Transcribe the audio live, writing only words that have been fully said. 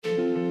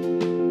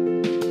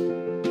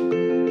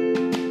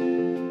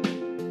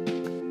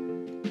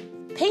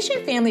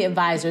Patient family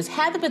advisors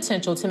have the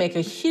potential to make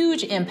a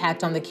huge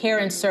impact on the care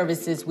and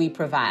services we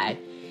provide.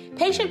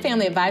 Patient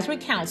family advisory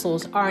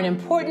councils are an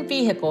important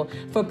vehicle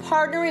for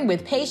partnering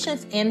with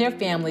patients and their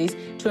families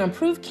to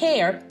improve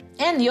care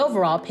and the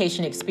overall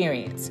patient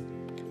experience.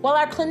 While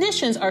our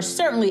clinicians are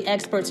certainly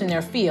experts in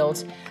their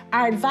fields,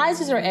 our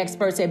advisors are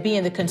experts at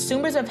being the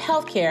consumers of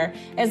healthcare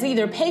as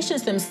either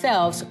patients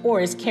themselves or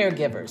as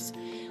caregivers.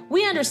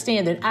 We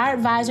understand that our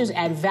advisors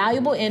add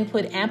valuable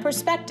input and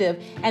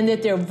perspective, and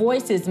that their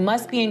voices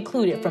must be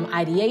included from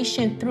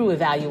ideation through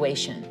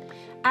evaluation.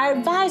 Our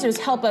advisors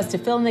help us to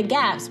fill in the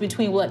gaps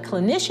between what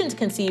clinicians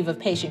conceive of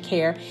patient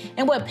care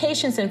and what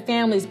patients and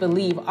families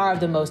believe are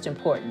of the most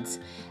importance.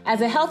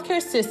 As a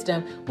healthcare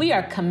system, we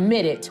are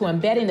committed to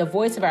embedding the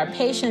voice of our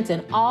patients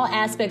in all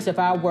aspects of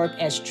our work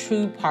as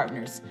true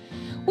partners.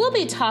 We'll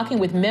be talking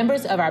with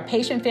members of our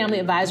Patient Family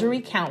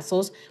Advisory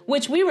Councils,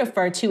 which we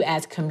refer to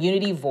as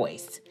Community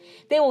Voice.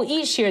 They will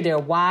each share their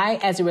why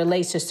as it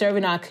relates to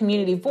serving our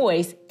community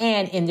voice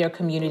and in their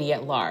community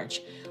at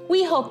large.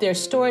 We hope their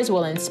stories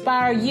will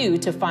inspire you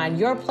to find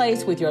your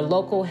place with your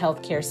local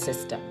healthcare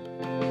system.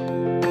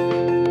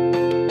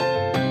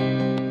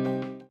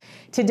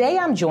 Today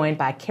I'm joined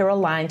by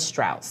Caroline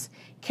Strauss.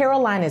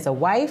 Caroline is a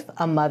wife,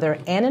 a mother,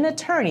 and an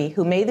attorney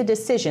who made the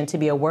decision to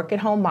be a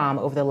work-at-home mom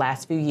over the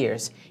last few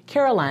years.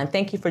 Caroline,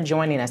 thank you for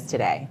joining us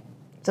today.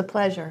 It's a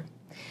pleasure.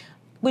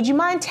 Would you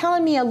mind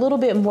telling me a little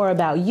bit more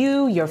about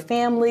you, your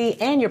family,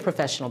 and your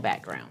professional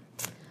background?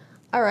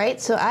 All right,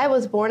 so I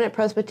was born at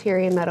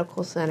Presbyterian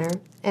Medical Center,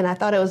 and I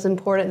thought it was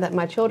important that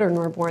my children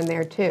were born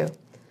there too.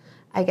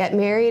 I got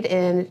married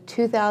in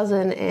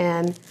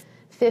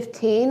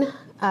 2015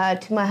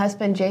 to my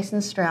husband,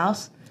 Jason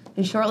Strauss,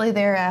 and shortly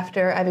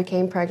thereafter I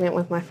became pregnant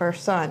with my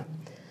first son.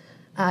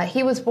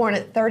 He was born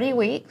at 30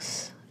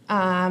 weeks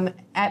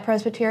at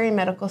Presbyterian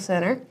Medical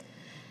Center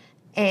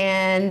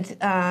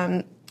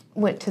and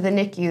went to the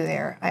NICU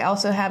there. I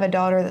also have a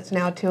daughter that's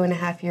now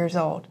 2.5 years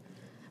old.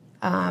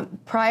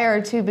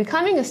 Prior to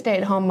becoming a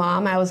stay-at-home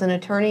mom, I was an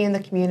attorney in the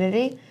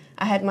community.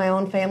 I had my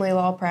own family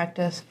law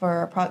practice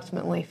for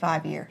approximately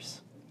 5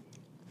 years.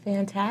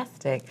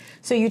 Fantastic.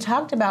 So you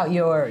talked about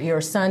your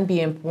son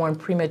being born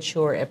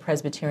premature at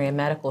Presbyterian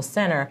Medical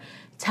Center.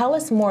 Tell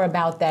us more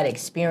about that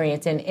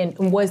experience, and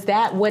was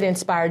that what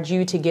inspired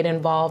you to get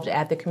involved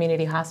at the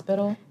community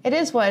hospital? It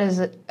is what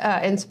has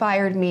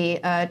inspired me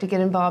to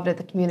get involved at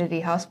the community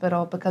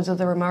hospital because of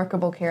the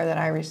remarkable care that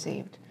I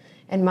received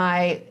and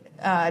my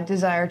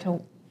desire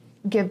to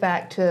give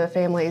back to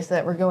families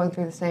that were going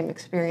through the same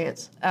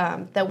experience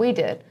that we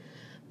did.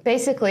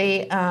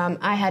 Basically,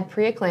 I had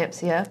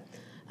preeclampsia,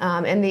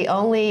 and the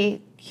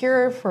only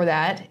cure for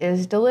that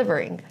is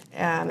delivering,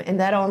 and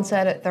that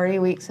onset at 30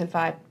 weeks and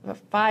 5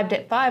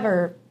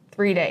 or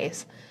 3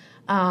 days.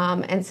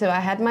 And so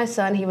I had my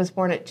son. He was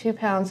born at 2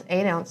 pounds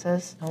 8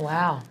 ounces. Oh,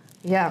 wow.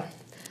 Yeah.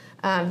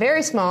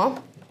 Very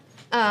small.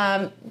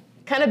 Kind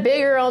of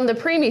bigger on the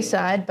preemie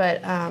side,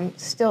 but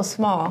still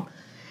small.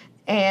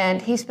 And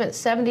he spent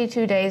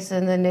 72 days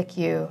in the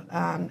NICU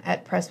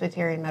at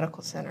Presbyterian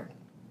Medical Center.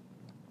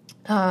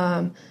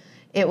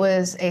 It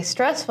was a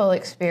stressful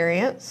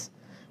experience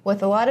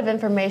with a lot of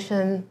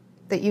information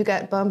that you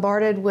got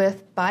bombarded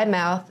with by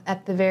mouth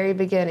at the very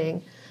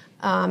beginning.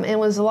 It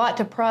was a lot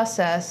to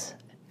process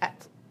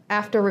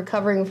after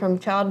recovering from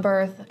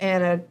childbirth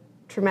and a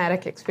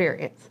traumatic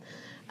experience.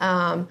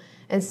 And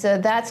so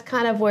that's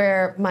kind of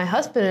where my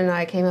husband and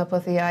I came up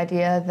with the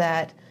idea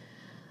that,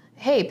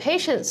 hey,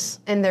 patients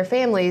and their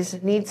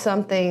families need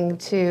something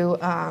to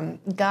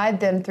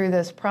guide them through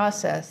this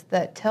process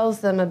that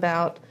tells them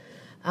about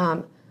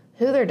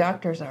who their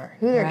doctors are,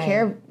 who their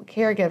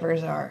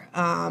caregivers are,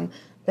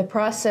 the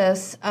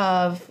process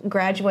of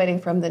graduating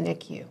from the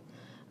NICU,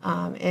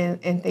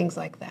 and things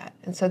like that.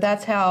 And so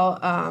that's how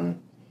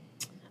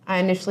I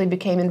initially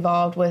became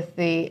involved with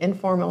the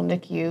informal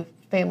NICU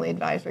Family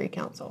Advisory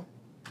Council.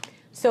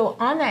 So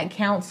on that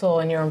council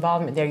and your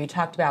involvement there, you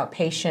talked about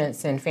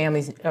patients and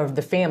families, or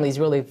the families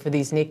really for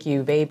these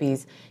NICU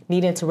babies,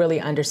 needing to really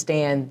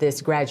understand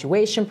this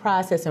graduation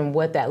process and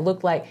what that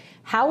looked like.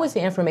 How was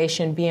the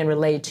information being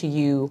relayed to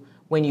you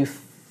when you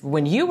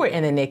were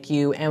in the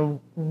NICU, and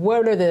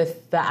what are the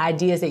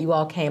ideas that you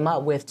all came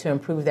up with to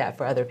improve that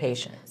for other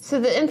patients? So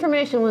the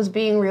information was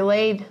being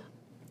relayed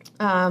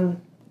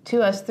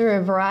to us through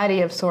a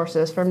variety of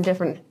sources from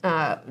different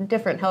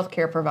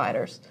healthcare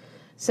providers.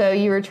 So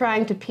you were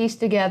trying to piece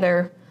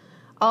together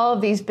all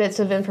of these bits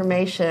of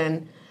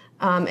information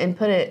and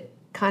put it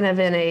kind of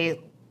in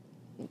a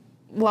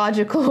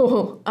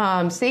logical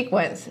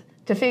sequence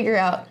to figure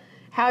out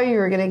how you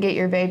were going to get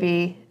your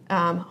baby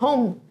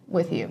home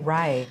with you.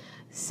 Right.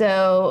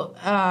 So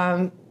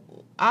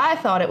I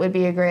thought it would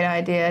be a great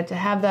idea to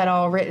have that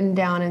all written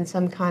down in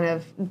some kind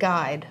of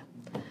guide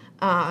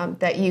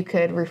that you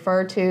could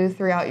refer to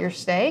throughout your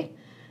stay,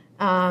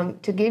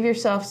 to give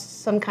yourself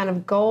some kind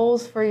of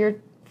goals for your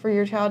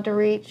child to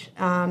reach,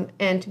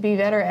 and to be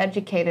better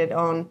educated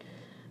on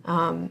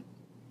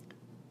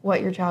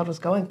what your child was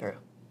going through.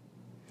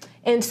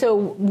 And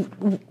so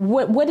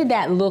what did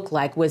that look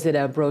like? Was it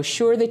a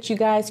brochure that you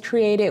guys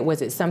created?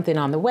 Was it something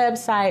on the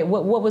website?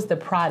 What was the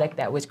product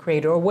that was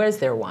created, or was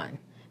there one?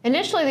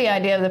 Initially, the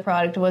idea of the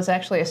product was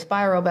actually a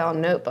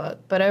spiral-bound notebook,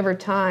 but over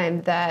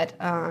time that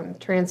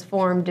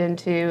transformed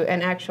into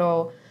an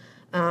actual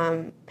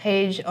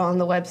page on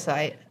the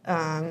website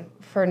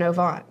for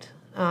Novant.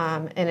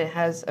 And it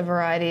has a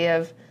variety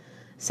of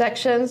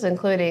sections,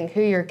 including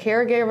who your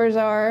caregivers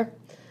are,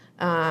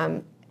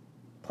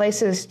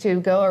 places to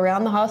go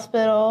around the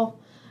hospital,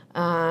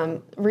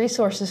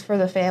 resources for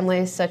the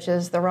families such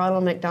as the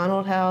Ronald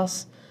McDonald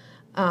House,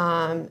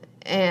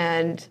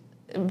 and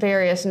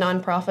various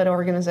nonprofit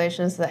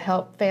organizations that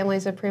help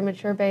families of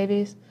premature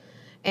babies,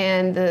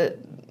 and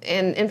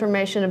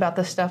information about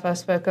the stuff I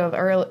spoke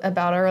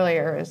about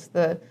earlier is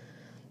the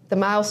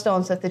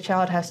milestones that the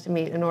child has to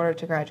meet in order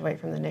to graduate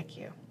from the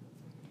NICU.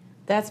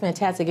 That's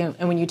fantastic.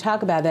 And when you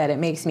talk about that, it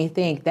makes me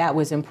think that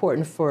was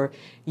important for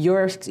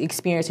your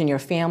experience and your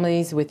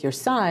families with your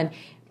son,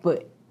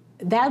 but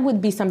that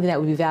would be something that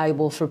would be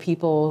valuable for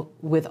people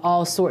with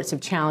all sorts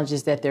of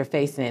challenges that they're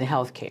facing in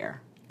healthcare.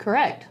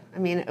 Correct. I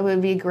mean, it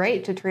would be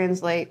great to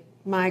translate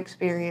my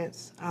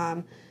experience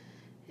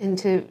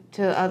into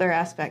other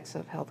aspects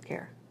of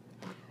healthcare.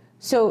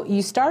 So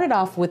you started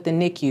off with the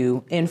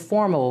NICU,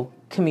 informal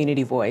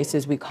community voice,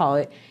 as we call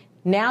it.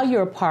 Now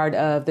you're a part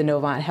of the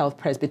Novant Health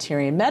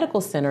Presbyterian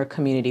Medical Center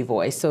community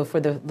voice. So for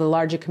the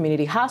larger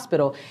community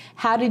hospital,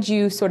 how did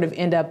you sort of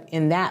end up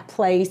in that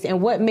place, and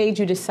what made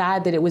you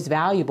decide that it was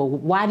valuable?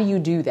 Why do you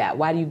do that?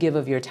 Why do you give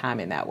of your time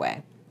in that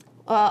way?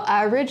 Well,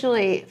 I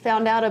originally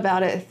found out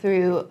about it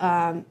through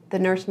the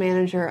nurse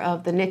manager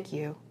of the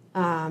NICU,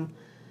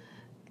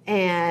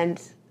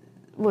 and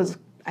was,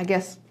 I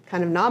guess,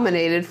 kind of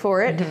nominated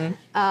for it. Mm-hmm.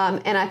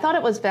 And I thought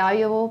it was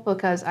valuable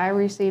because I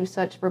received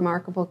such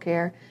remarkable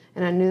care,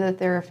 and I knew that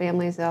there are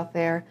families out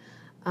there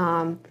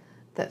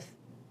that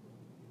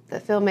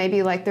feel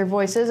maybe like their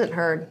voice isn't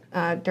heard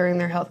during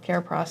their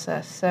healthcare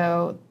process.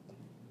 So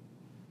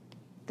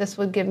this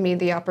would give me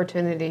the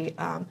opportunity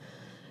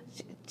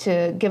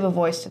to give a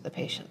voice to the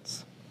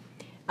patients.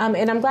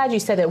 And I'm glad you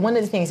said that. One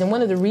of the things, and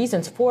one of the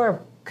reasons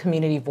for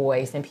community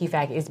voice and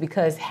PFAC is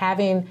because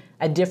having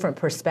a different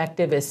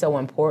perspective is so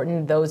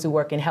important. Those who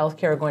work in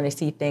healthcare are going to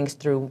see things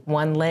through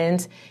one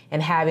lens,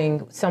 and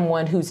having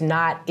someone who's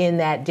not in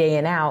that day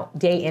in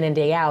and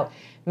day out,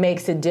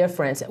 makes a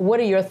difference. What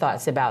are your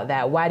thoughts about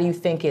that? Why do you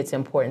think it's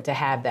important to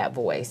have that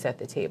voice at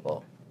the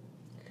table?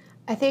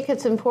 I think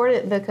it's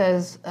important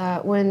because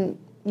when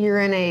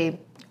you're in a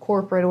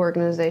corporate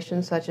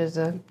organization such as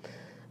a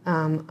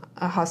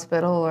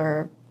hospital,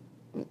 or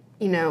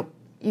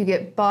you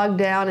get bogged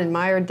down and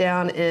mired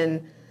down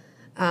in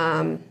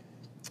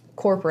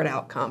corporate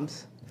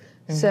outcomes.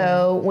 Mm-hmm.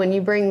 So when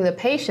you bring the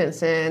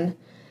patients in,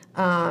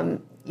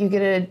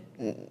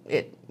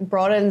 it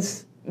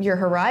broadens your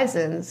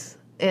horizons,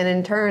 and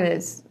in turn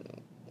it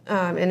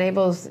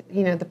enables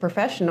the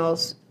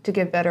professionals to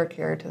give better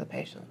care to the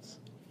patients.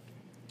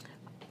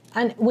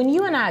 And when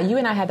you and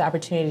I had the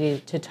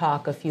opportunity to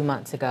talk a few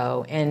months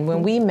ago, and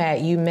when we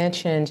met, you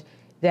mentioned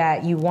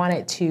that you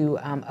wanted to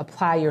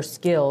apply your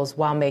skills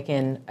while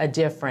making a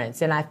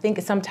difference. And I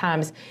think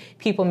sometimes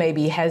people may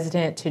be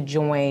hesitant to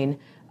join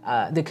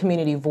the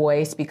community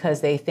voice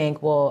because they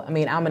think, well, I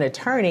mean, I'm an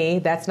attorney,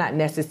 that's not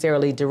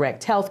necessarily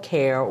direct health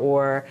care,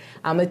 or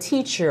I'm a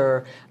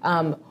teacher.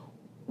 How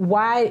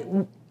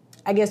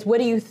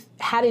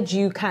did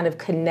you kind of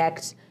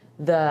connect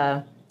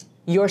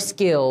your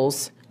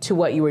skills to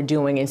what you were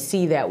doing, and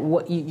see that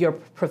your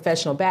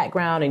professional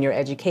background and your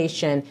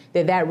education,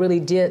 that really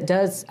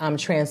does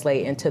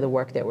translate into the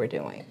work that we're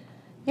doing?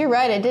 You're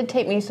right. It did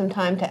take me some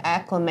time to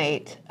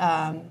acclimate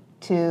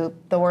to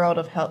the world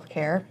of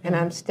healthcare, and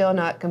I'm still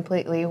not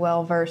completely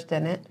well-versed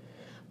in it.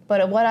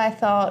 But what I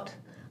thought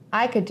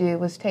I could do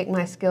was take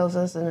my skills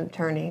as an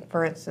attorney,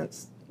 for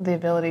instance, the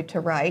ability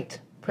to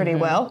write pretty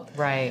well,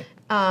 right,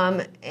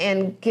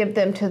 and give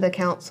them to the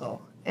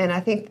council. And I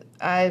think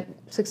I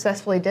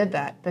successfully did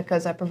that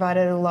because I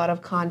provided a lot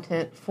of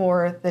content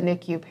for the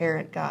NICU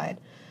Parent Guide.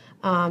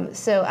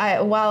 So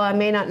while I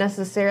may not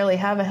necessarily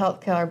have a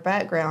healthcare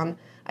background,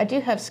 I do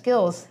have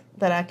skills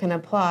that I can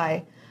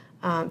apply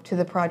to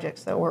the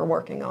projects that we're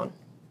working on.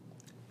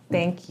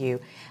 Thank you.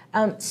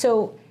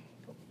 So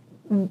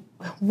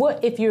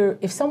what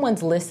if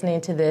someone's listening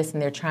to this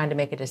and they're trying to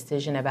make a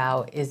decision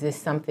about, is this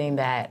something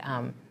that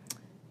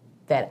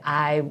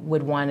I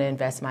would want to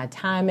invest my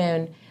time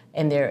in,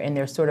 and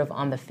they're sort of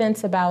on the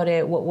fence about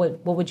it,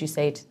 what would you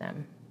say to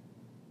them?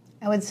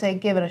 I would say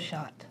give it a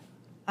shot.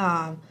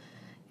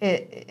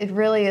 It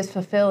really is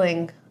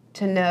fulfilling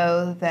to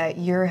know that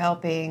you're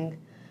helping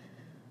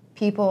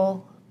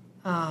people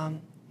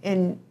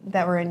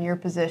that were in your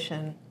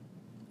position,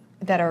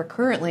 that are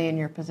currently in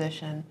your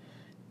position,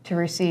 to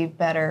receive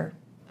better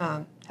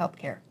health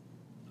care.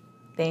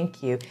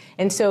 Thank you.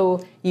 And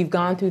so you've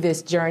gone through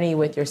this journey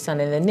with your son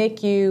in the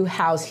NICU.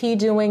 How's he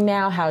doing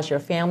now? How's your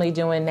family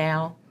doing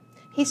now?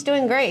 He's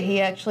doing great. He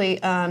actually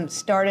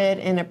started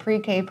in a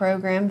pre-K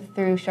program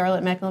through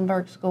Charlotte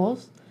Mecklenburg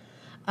Schools.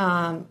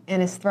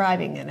 and is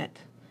thriving in it.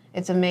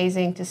 It's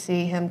amazing to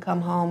see him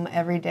come home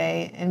every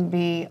day and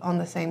be on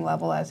the same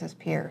level as his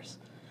peers.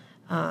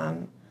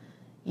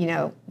 You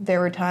know, there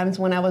were times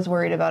when I was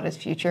worried about his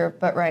future,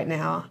 but right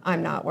now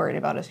I'm not worried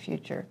about his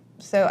future.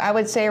 So I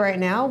would say right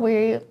now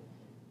we're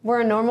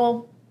a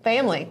normal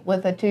family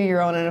with a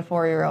 2-year-old and a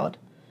 4-year-old.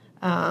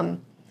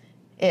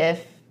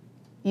 If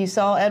you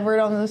saw Edward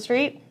on the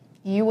street,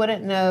 you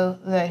wouldn't know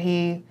that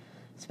he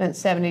spent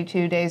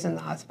 72 days in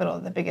the hospital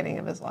at the beginning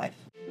of his life.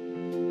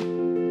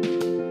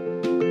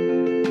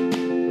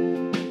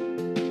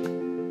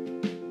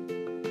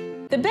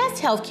 The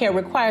best healthcare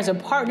requires a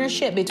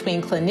partnership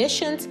between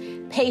clinicians,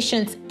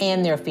 patients,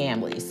 and their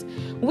families.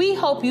 We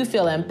hope you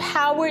feel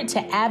empowered to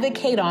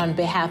advocate on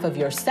behalf of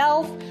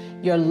yourself,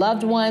 your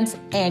loved ones,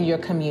 and your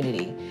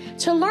community.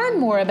 To learn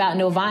more about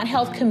Novant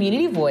Health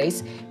Community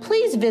Voice,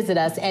 please visit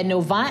us at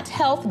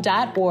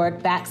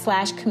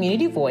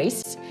novanthealth.org/community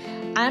voice.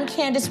 I'm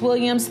Candace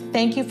Williams.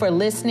 Thank you for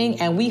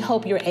listening, and we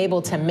hope you're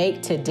able to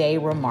make today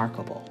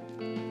remarkable.